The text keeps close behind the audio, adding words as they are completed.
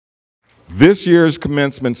This year's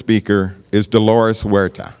commencement speaker is Dolores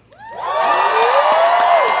Huerta.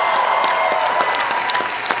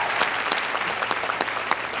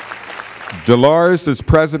 Dolores is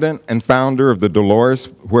president and founder of the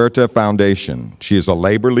Dolores Huerta Foundation. She is a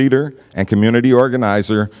labor leader and community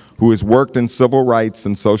organizer who has worked in civil rights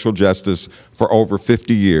and social justice for over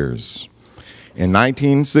 50 years. In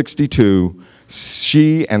 1962,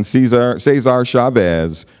 she and César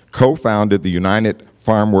Chávez co-founded the United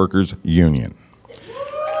Farm Workers Union.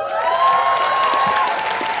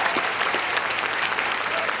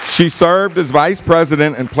 She served as vice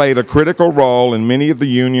president and played a critical role in many of the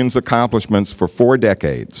union's accomplishments for 4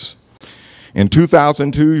 decades. In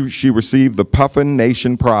 2002, she received the Puffin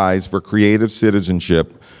Nation Prize for Creative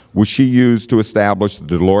Citizenship, which she used to establish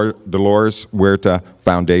the Dolores Huerta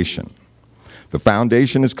Foundation. The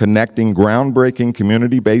foundation is connecting groundbreaking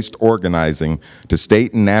community-based organizing to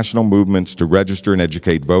state and national movements to register and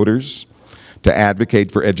educate voters, to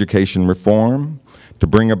advocate for education reform, to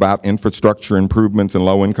bring about infrastructure improvements in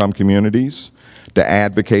low-income communities, to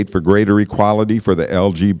advocate for greater equality for the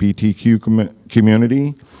LGBTQ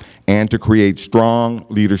community, and to create strong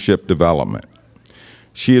leadership development.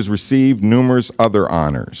 She has received numerous other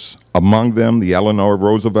honors, among them the Eleanor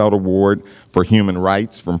Roosevelt Award for Human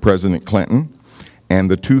Rights from President Clinton, and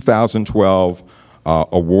the 2012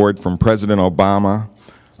 award from President Obama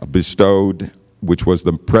bestowed, which was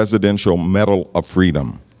the Presidential Medal of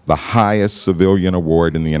Freedom, the highest civilian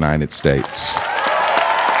award in the United States.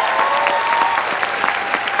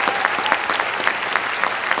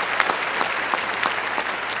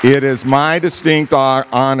 It is my distinct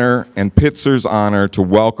honor and Pitzer's honor to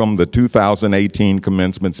welcome the 2018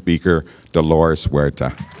 commencement speaker, Dolores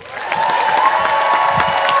Huerta.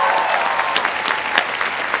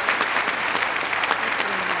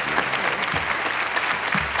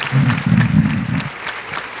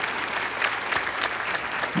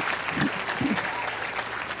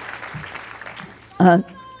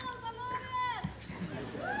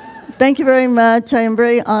 Thank you very much. I am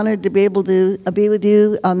very honored to be able to be with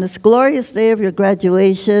you on this glorious day of your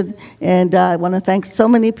graduation. And I want to thank so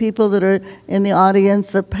many people that are in the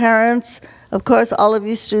audience, the parents, of course, all of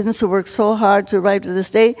you students who worked so hard to arrive to this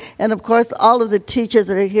day, and of course, all of the teachers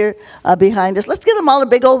that are here behind us. Let's give them all a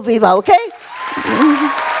big old viva, okay?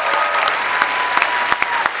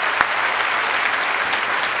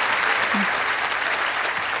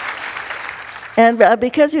 And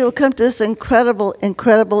because you will come to this incredible,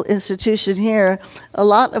 incredible institution here, a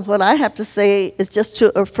lot of what I have to say is just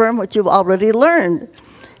to affirm what you've already learned.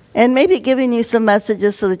 And maybe giving you some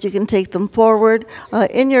messages so that you can take them forward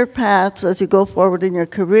in your paths as you go forward in your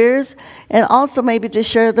careers, and also maybe to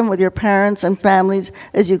share them with your parents and families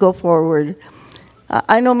as you go forward.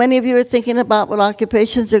 I know many of you are thinking about what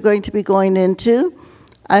occupations you're going to be going into.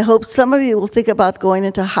 I hope some of you will think about going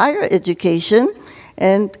into higher education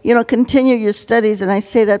and, you know, continue your studies. And I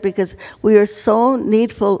say that because we are so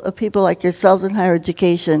needful of people like yourselves in higher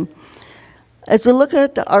education. As we look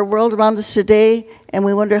at our world around us today, and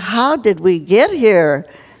we wonder, how did we get here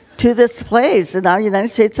to this place in our United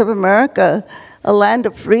States of America, a land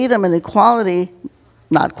of freedom and equality?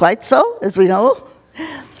 Not quite so, as we know.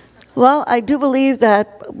 Well, I do believe that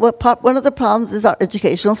one of the problems is our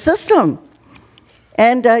educational system.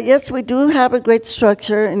 And yes, we do have a great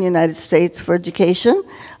structure in the United States for education,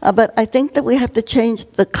 but I think that we have to change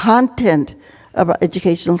the content of our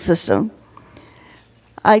educational system.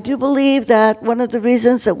 I do believe that one of the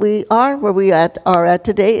reasons that we are where we are at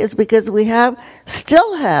today is because we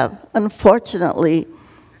still have, unfortunately,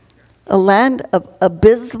 a land of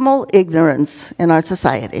abysmal ignorance in our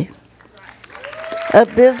society.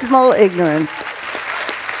 Abysmal ignorance.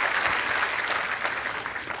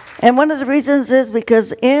 And one of the reasons is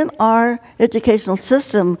because in our educational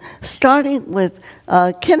system, starting with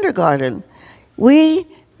kindergarten, we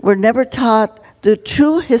were never taught the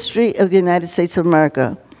true history of the United States of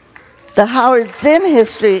America, the Howard Zinn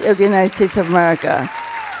history of the United States of America.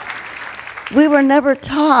 We were never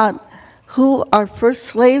taught who our first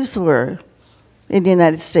slaves were in the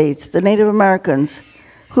United States, the Native Americans,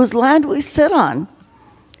 whose land we sit on,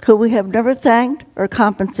 who we have never thanked or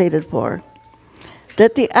compensated for.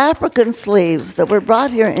 That the African slaves that were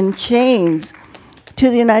brought here in chains to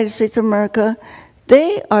the United States of America,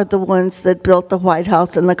 they are the ones that built the White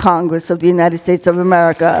House and the Congress of the United States of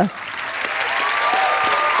America.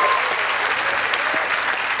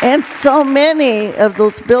 And so many of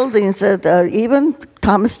those buildings, that even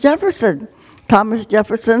Thomas Jefferson's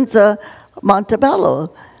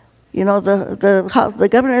Montebello, you know, the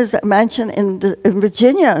governor's mansion in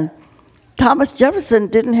Virginia, Thomas Jefferson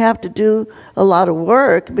didn't have to do a lot of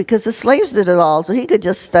work because the slaves did it all, so he could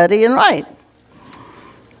just study and write.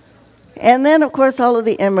 And then, of course, all of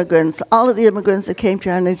the immigrants that came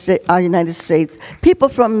to our United States, people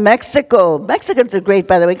from Mexico. Mexicans are great,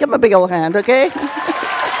 by the way. Give them a big old hand, okay?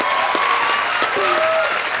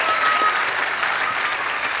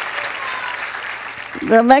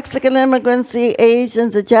 The Mexican immigrants, the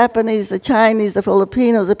Asians, the Japanese, the Chinese, the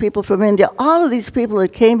Filipinos, the people from India, all of these people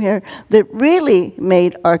that came here that really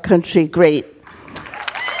made our country great.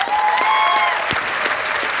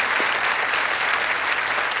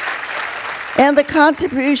 And the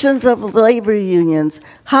contributions of labor unions.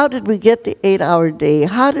 How did we get the 8-hour day?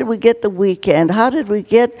 How did we get the weekend? How did we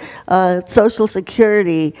get Social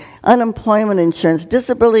Security, unemployment insurance,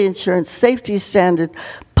 disability insurance, safety standards,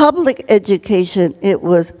 public education? It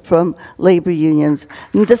was from labor unions.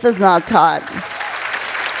 And this is not taught.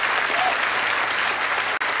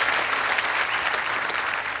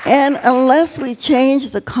 And unless we change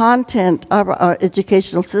the content of our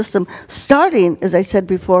educational system, starting, as I said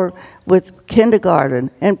before, with kindergarten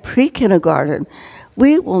and pre-kindergarten,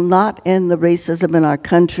 we will not end the racism in our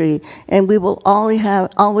country, and we will always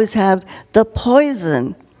have the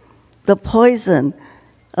poison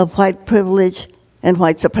of white privilege and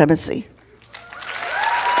white supremacy.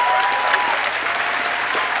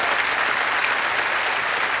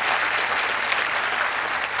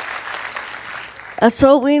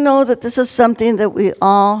 So we know that this is something that we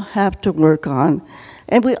all have to work on.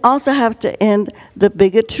 And we also have to end the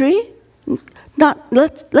bigotry.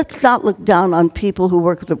 Let's not look down on people who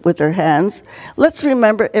work with their hands. Let's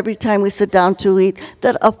remember every time we sit down to eat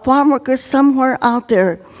that a farm worker somewhere out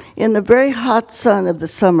there in the very hot sun of the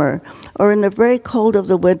summer or in the very cold of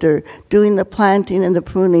the winter doing the planting and the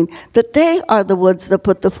pruning, that they are the ones that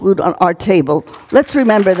put the food on our table. Let's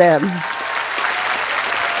remember them.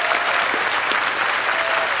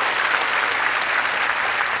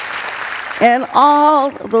 And all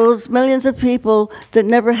those millions of people that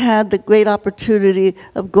never had the great opportunity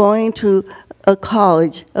of going to a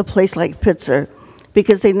college, a place like Pitzer,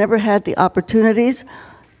 because they never had the opportunities.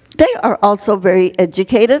 They are also very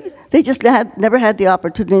educated. They just never had the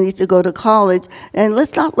opportunity to go to college. And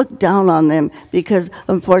let's not look down on them because,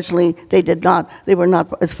 unfortunately, they were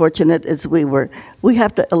not as fortunate as we were. We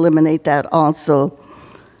have to eliminate that also.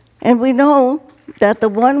 And we know that the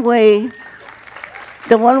one way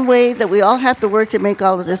that we all have to work to make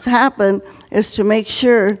all of this happen is to make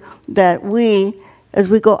sure that we, as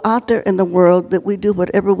we go out there in the world, that we do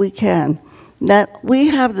whatever we can. That we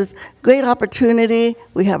have this great opportunity,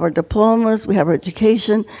 we have our diplomas, we have our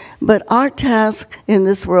education, but our task in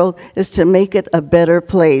this world is to make it a better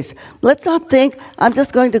place. Let's not think, I'm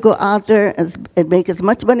just going to go out there and make as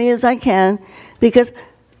much money as I can, because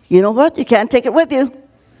you know what? You can't take it with you.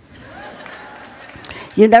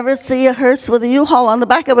 You never see a hearse with a U-Haul on the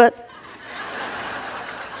back of it.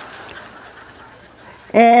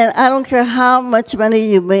 And I don't care how much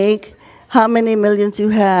money you make, how many millions you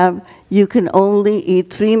have, you can only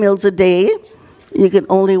eat 3 meals a day. You can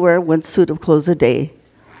only wear 1 suit of clothes a day.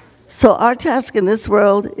 So our task in this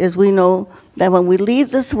world is we know that when we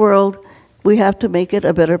leave this world, we have to make it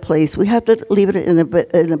a better place. We have to leave it in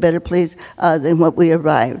a better place than what we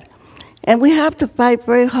arrived. And we have to fight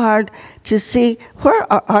very hard to see where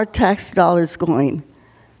are our tax dollars going.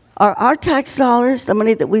 Are our tax dollars, the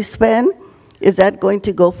money that we spend, is that going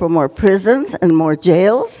to go for more prisons and more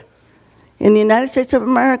jails? In the United States of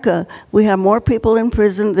America, we have more people in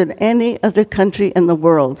prison than any other country in the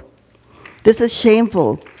world. This is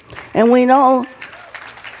shameful. And we know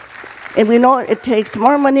it takes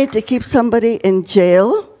more money to keep somebody in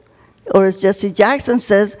jail, or as Jesse Jackson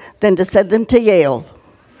says, than to send them to Yale.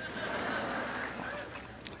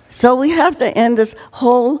 So we have to end this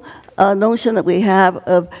whole notion that we have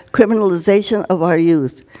of criminalization of our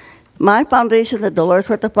youth. My foundation, the Dolores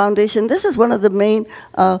Huerta Foundation, this is one of the main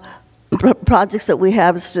projects that we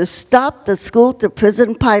have, is to stop the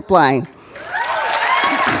school-to-prison pipeline.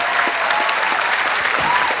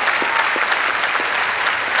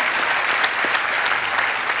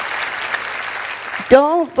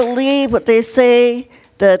 Don't believe what they say,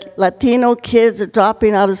 that Latino kids are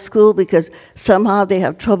dropping out of school because somehow they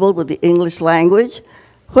have trouble with the English language.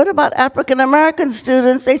 What about African American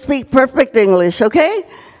students? They speak perfect English, okay?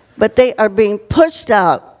 But they are being pushed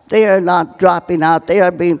out. They are not dropping out. They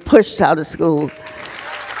are being pushed out of school.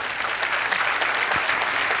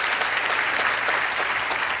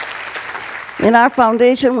 In our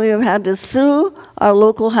foundation, we have had to sue our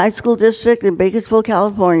local high school district in Bakersfield,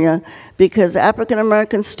 California, because African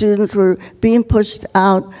American students were being pushed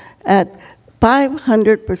out at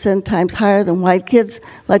 500% times higher than white kids,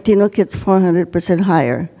 Latino kids 400%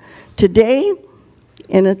 higher. Today,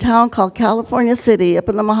 in a town called California City, up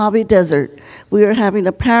in the Mojave Desert, we are having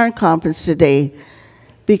a parent conference today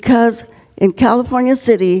because in California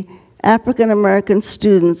City, African American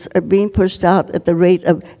students are being pushed out at the rate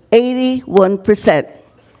of 81%.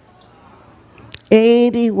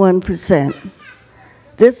 81%.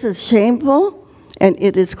 This is shameful and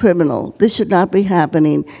it is criminal. This should not be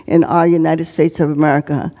happening in our United States of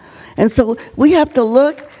America. And so we have to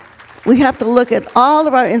look at all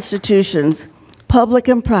of our institutions, public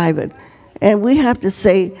and private, and we have to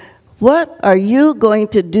say, what are you going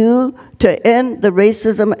to do to end the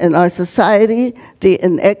racism in our society, the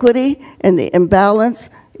inequity and the imbalance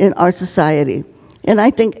in our society? And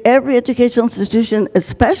I think every educational institution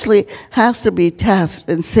especially has to be tasked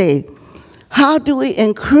and say, how do we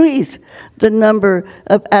increase the number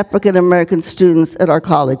of African American students at our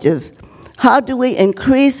colleges? How do we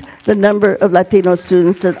increase the number of Latino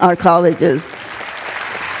students at our colleges?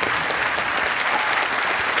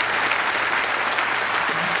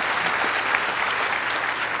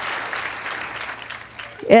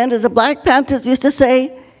 And as the Black Panthers used to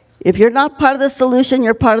say, if you're not part of the solution,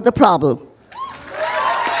 you're part of the problem.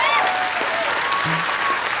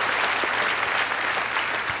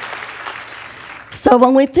 So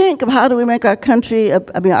when we think of how do we make our country,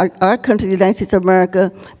 our country, the United States of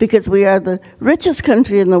America, because we are the richest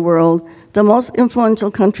country in the world, the most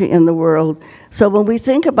influential country in the world. So when we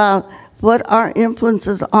think about what our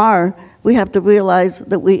influences are, we have to realize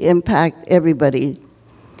that we impact everybody.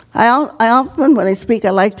 I often, when I speak,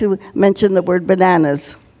 I like to mention the word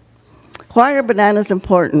bananas. Why are bananas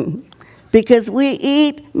important? Because we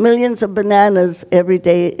eat millions of bananas every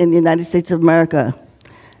day in the United States of America.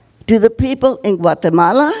 Do the people in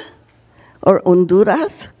Guatemala or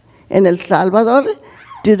Honduras and El Salvador,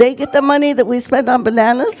 do they get the money that we spend on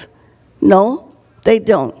bananas? No, they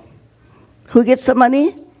don't. Who gets the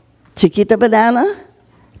money? Chiquita Banana,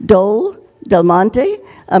 Dole, Del Monte,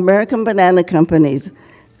 American banana companies.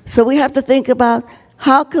 So we have to think about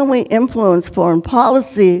how can we influence foreign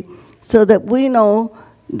policy so that we know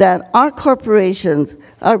that our corporations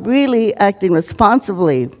are really acting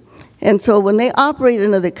responsibly. And so when they operate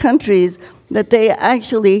in other countries, that they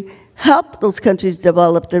actually help those countries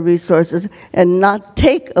develop their resources and not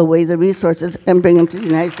take away the resources and bring them to the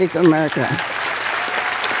United States of America.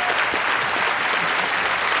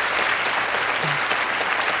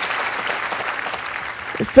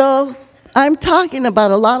 So I'm talking about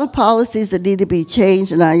a lot of policies that need to be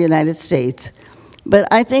changed in our United States. But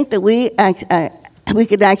I think that we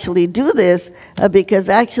can actually do this because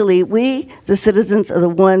actually we, the citizens, are the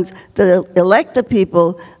ones that elect the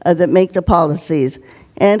people that make the policies.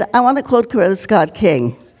 And I want to quote Coretta Scott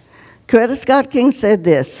King. Coretta Scott King said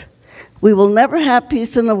this: "We will never have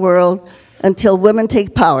peace in the world until women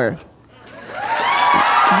take power."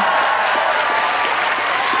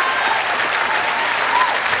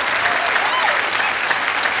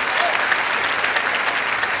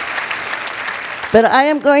 But I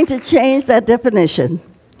am going to change that definition.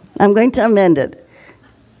 I'm going to amend it.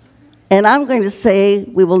 And I'm going to say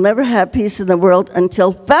we will never have peace in the world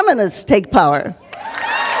until feminists take power.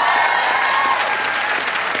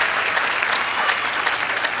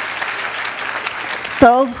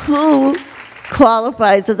 So who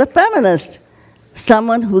qualifies as a feminist?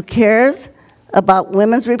 Someone who cares about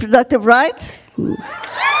women's reproductive rights?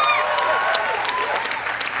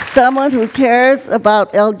 Someone who cares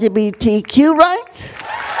about LGBTQ rights?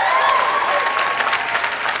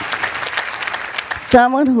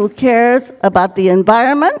 Someone who cares about the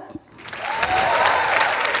environment?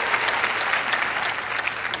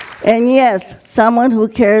 And yes, someone who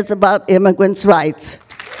cares about immigrants' rights.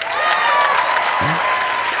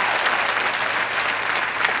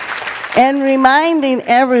 And reminding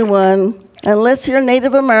everyone, unless you're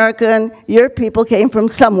Native American, your people came from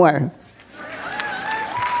somewhere.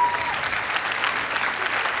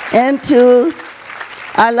 And to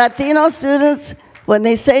our Latino students, when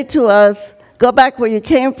they say to us, go back where you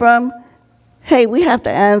came from, hey, we have to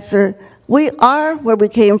answer, we are where we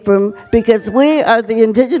came from because we are the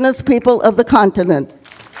indigenous people of the continent.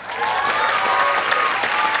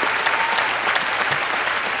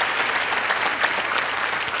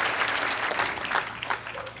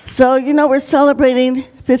 So, you know, we're celebrating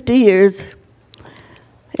 50 years.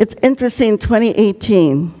 It's interesting,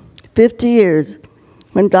 2018, 50 years.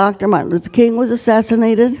 When Dr. Martin Luther King was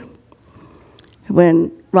assassinated,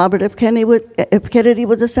 when Robert F. Kennedy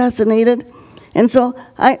was assassinated. And so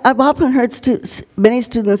I've often heard many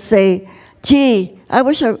students say, gee, I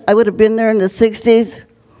wish I would have been there in the 60s.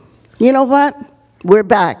 You know what? We're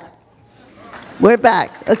back. We're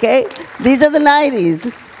back, okay? These are the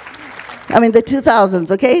 90s. I mean, the 2000s,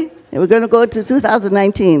 okay? And we're going to go into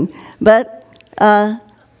 2019. But,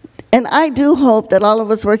 and I do hope that all of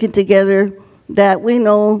us working together, that we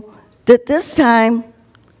know that this time,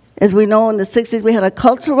 as we know in the 60s we had a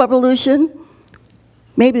cultural revolution,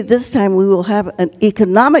 maybe this time we will have an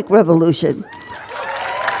economic revolution.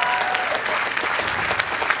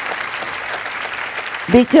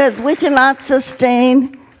 Because we cannot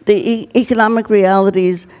sustain the economic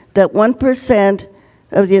realities that 1%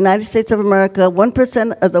 of the United States of America,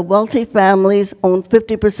 1% of the wealthy families own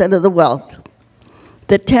 50% of the wealth.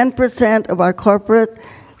 That 10% of our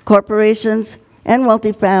corporations and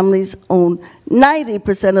wealthy families own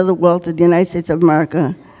 90% of the wealth of the United States of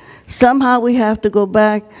America. Somehow we have to go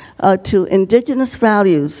back to indigenous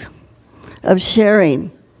values of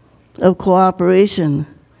sharing, of cooperation,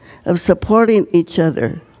 of supporting each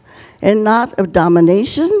other, and not of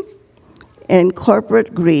domination and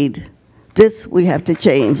corporate greed. This we have to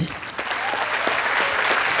change.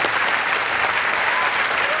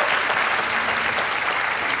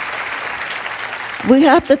 We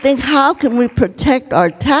have to think, how can we protect our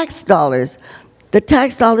tax dollars, the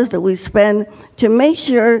tax dollars that we spend, to make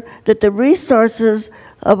sure that the resources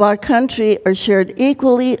of our country are shared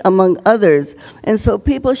equally among others. And so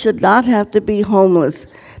people should not have to be homeless.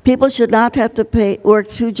 People should not have to work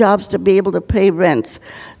 2 jobs to be able to pay rents.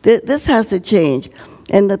 This has to change.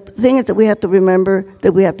 And the thing is that we have to remember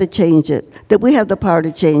that we have to change it, that we have the power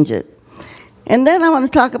to change it. And then I want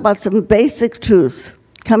to talk about some basic truths,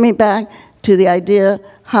 coming back to the idea,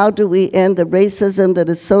 how do we end the racism that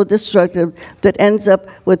is so destructive, that ends up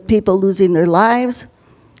with people losing their lives,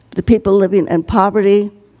 the people living in poverty,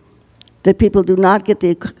 that people do not get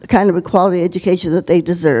the kind of equality education that they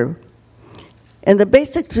deserve. And the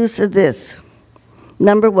basic truths are this.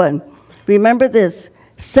 Number one, remember this,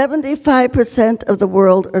 75% of the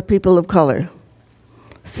world are people of color.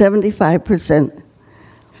 75%.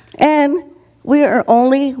 And we are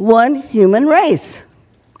only one human race.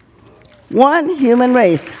 One human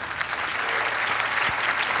race.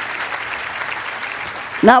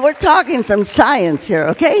 Now we're talking some science here,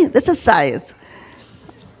 okay? This is science.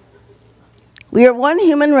 We are one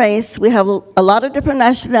human race. We have a lot of different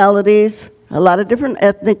nationalities, a lot of different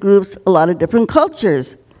ethnic groups, a lot of different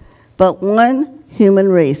cultures, but one human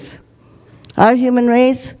race. Our human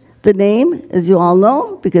race, the name, as you all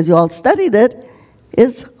know, because you all studied it,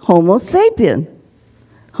 is Homo sapien.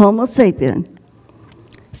 Homo sapien.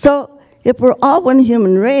 So if we're all one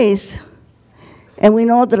human race, and we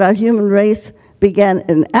know that our human race began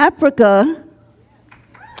in Africa,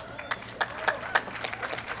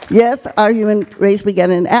 yes, our human race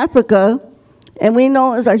began in Africa, and we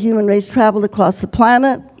know as our human race traveled across the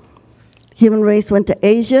planet, human race went to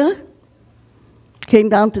Asia, came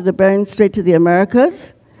down to the Bering Strait to the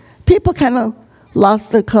Americas. People kind of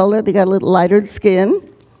lost their color, they got a little lighter skin.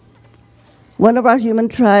 One of our human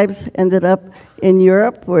tribes ended up in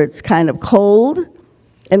Europe where it's kind of cold,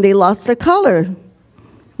 and they lost their color.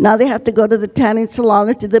 Now they have to go to the tanning salon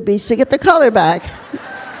or to the beach to get their color back.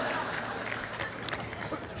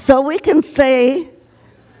 So we can say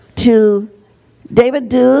to David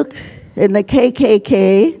Duke and the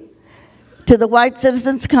KKK, to the White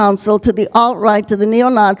Citizens Council, to the alt-right, to the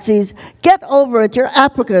neo-Nazis, get over it, you're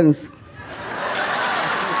Africans.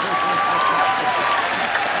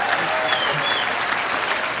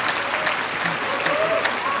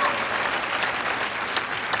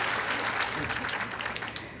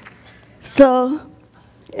 So,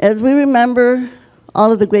 as we remember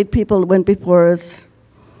all of the great people that went before us,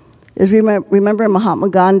 as remember Mahatma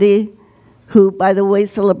Gandhi, who, by the way,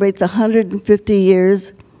 celebrates 150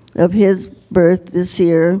 years of his birth this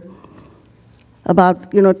year,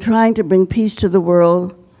 about, trying to bring peace to the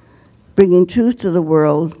world, bringing truth to the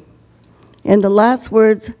world. And the last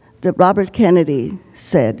words that Robert Kennedy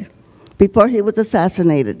said before he was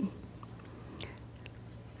assassinated.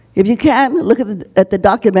 If you can, look at the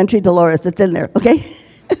documentary Dolores, it's in there, okay?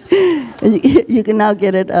 And you can now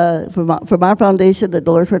get it from our foundation, the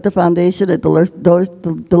Dolores Huerta Foundation, at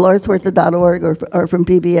DoloresHuerta.org, or from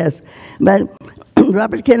PBS. But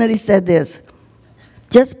Robert Kennedy said this,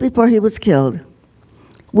 just before he was killed: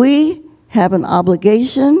 we have an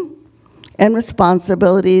obligation and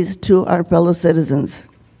responsibilities to our fellow citizens.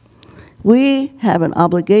 We have an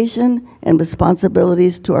obligation and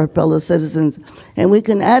responsibilities to our fellow citizens, and we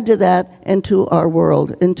can add to that into our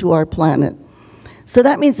world, into our planet. So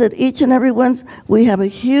that means that each and every one, we have a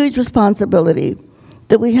huge responsibility,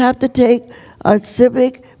 that we have to take our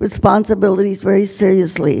civic responsibilities very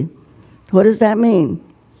seriously. What does that mean?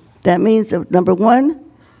 That means that, number one,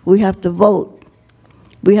 we have to vote.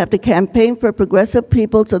 We have to campaign for progressive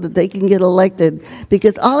people so that they can get elected.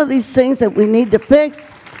 Because all of these things that we need to fix,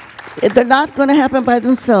 they're not going to happen by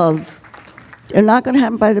themselves. They're not going to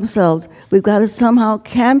happen by themselves. We've got to somehow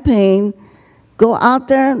campaign, go out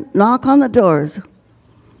there, knock on the doors,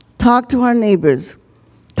 talk to our neighbors,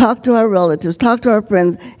 talk to our relatives, talk to our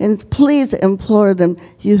friends, and please implore them,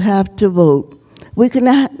 you have to vote. We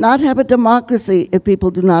cannot have a democracy if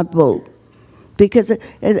people do not vote. Because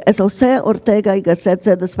as Jose Ortega y Gasset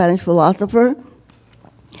said, the Spanish philosopher,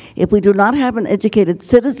 if we do not have an educated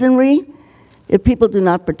citizenry, if people do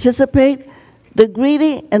not participate, the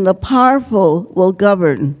greedy and the powerful will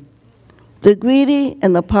govern. The greedy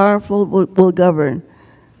and the powerful will govern.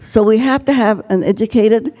 So we have to have an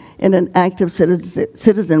educated and an active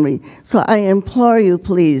citizenry. So I implore you,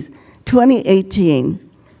 please, 2018,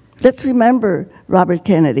 let's remember Robert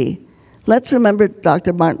Kennedy. Let's remember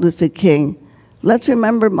Dr. Martin Luther King. Let's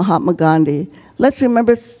remember Mahatma Gandhi. Let's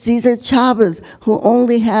remember César Chávez, who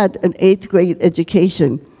only had an 8th grade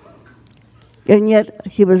education. And yet,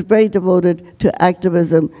 he was very devoted to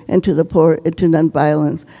activism and to the poor and to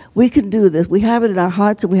nonviolence. We can do this. We have it in our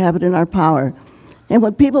hearts and we have it in our power. And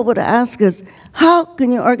when people would ask us, how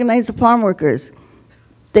can you organize the farm workers?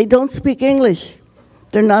 They don't speak English.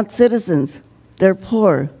 They're not citizens. They're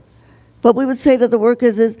poor. What we would say to the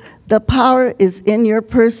workers is, the power is in your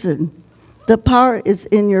person. The power is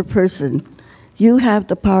in your person. You have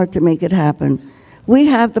the power to make it happen. We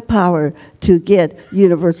have the power to get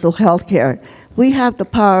universal health care. We have the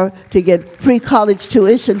power to get free college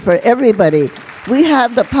tuition for everybody. We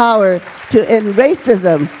have the power to end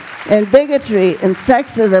racism and bigotry and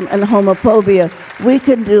sexism and homophobia. We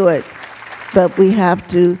can do it, but we have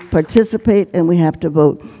to participate and we have to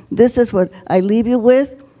vote. This is what I leave you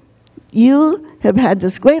with. You have had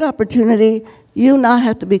this great opportunity. You now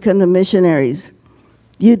have to become the missionaries.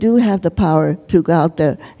 You do have the power to go out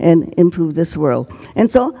there and improve this world. And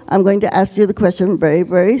so I'm going to ask you the question very,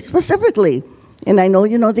 very specifically. And I know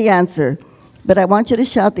you know the answer, but I want you to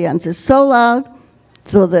shout the answer so loud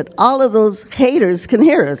so that all of those haters can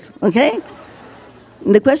hear us, okay?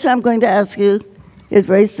 And the question I'm going to ask you is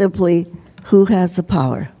very simply, who has the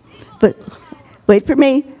power? But wait for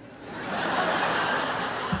me.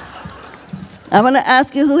 I'm going to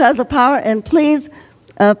ask you who has the power, and please,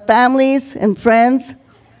 families and friends,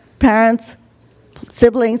 parents,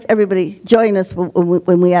 siblings, everybody, join us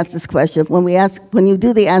when we ask this question, when you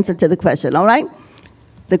do the answer to the question, all right?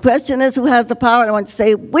 The question is, who has the power? And I want you to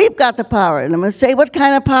say, we've got the power. And I'm going to say, what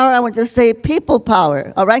kind of power? I want you to say, people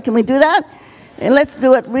power. All right, can we do that? And let's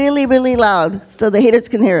do it really, really loud so the haters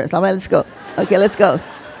can hear us. All right, let's go. Okay, let's go.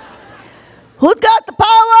 Who's got the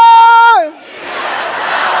power?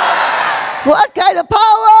 What kind of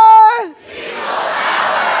power?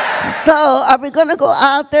 So are we going to go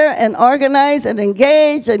out there and organize and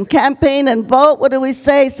engage and campaign and vote? What do we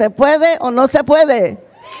say? ¿Se puede o no se puede?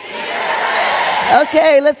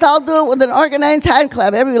 Okay, let's all do it with an organized hand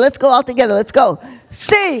clap. Everybody, let's go all together. Let's go.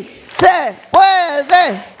 Sí se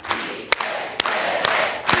puede.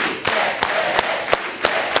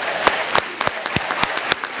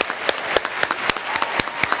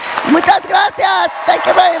 Muchas gracias. Thank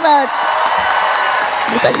you very much.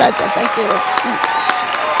 Muchas gracias. Thank you.